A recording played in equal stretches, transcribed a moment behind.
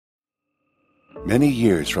Many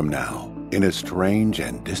years from now, in a strange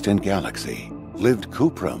and distant galaxy, lived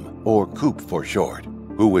Cuprum, or Coop for short,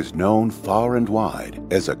 who was known far and wide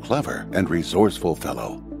as a clever and resourceful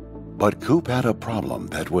fellow. But Coop had a problem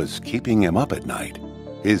that was keeping him up at night.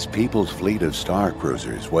 His people's fleet of star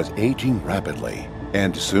cruisers was aging rapidly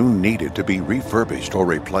and soon needed to be refurbished or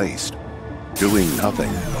replaced. Doing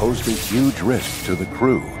nothing posed a huge risk to the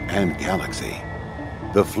crew and galaxy.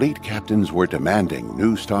 The fleet captains were demanding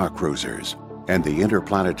new star cruisers, and the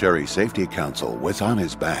Interplanetary Safety Council was on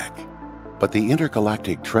his back. But the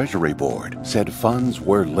Intergalactic Treasury Board said funds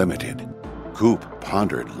were limited. Coop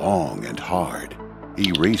pondered long and hard.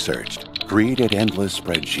 He researched, created endless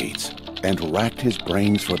spreadsheets, and racked his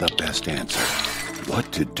brains for the best answer.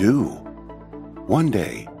 What to do? One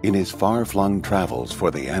day, in his far-flung travels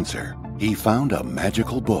for the answer, he found a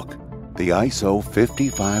magical book, the ISO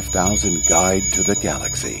 55000 Guide to the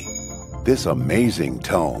Galaxy. This amazing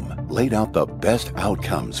tome laid out the best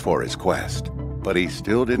outcomes for his quest, but he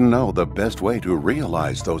still didn't know the best way to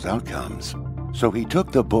realize those outcomes. So he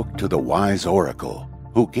took the book to the wise oracle,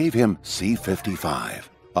 who gave him C-55,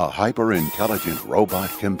 a hyper-intelligent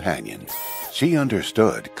robot companion. She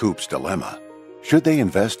understood Coop's dilemma. Should they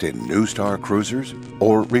invest in new star cruisers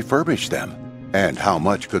or refurbish them? And how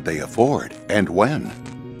much could they afford and when?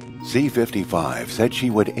 C-55 said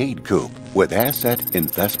she would aid Coop with Asset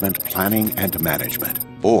Investment Planning and Management,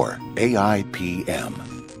 or AIPM.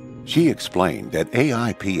 She explained that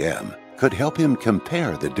AIPM could help him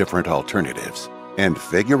compare the different alternatives and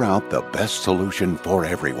figure out the best solution for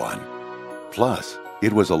everyone. Plus,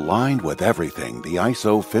 it was aligned with everything the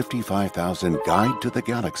ISO 55000 Guide to the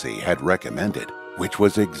Galaxy had recommended, which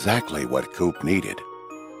was exactly what Coop needed.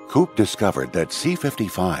 Coop discovered that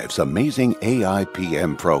C-55's amazing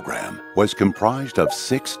AIPM program was comprised of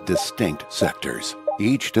 6 distinct sectors,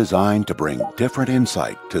 each designed to bring different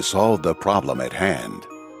insight to solve the problem at hand.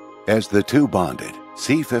 As the two bonded,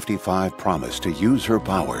 C-55 promised to use her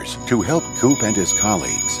powers to help Coop and his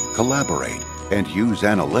colleagues collaborate and use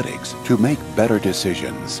analytics to make better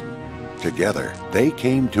decisions. Together, they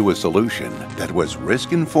came to a solution that was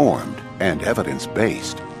risk-informed and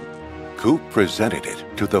evidence-based. Coop presented it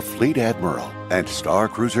to the Fleet Admiral and Star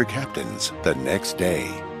Cruiser captains the next day,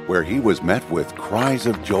 where he was met with cries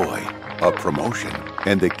of joy, a promotion,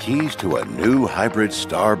 and the keys to a new hybrid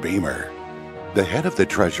star beamer. The head of the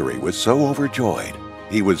Treasury was so overjoyed,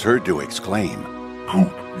 he was heard to exclaim,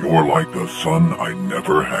 "Coop, you're like the son I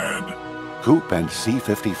never had." Coop and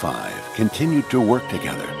C-55 continued to work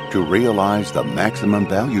together to realize the maximum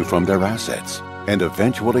value from their assets, and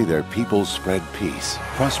eventually their people spread peace,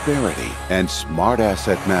 prosperity, and smart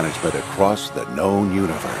asset management across the known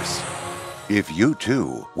universe. If you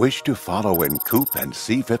too wish to follow in Coop and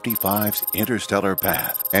C-55's interstellar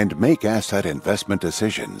path and make asset investment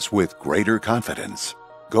decisions with greater confidence,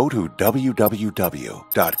 go to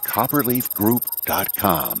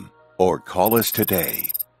www.copperleafgroup.com or call us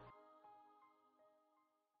today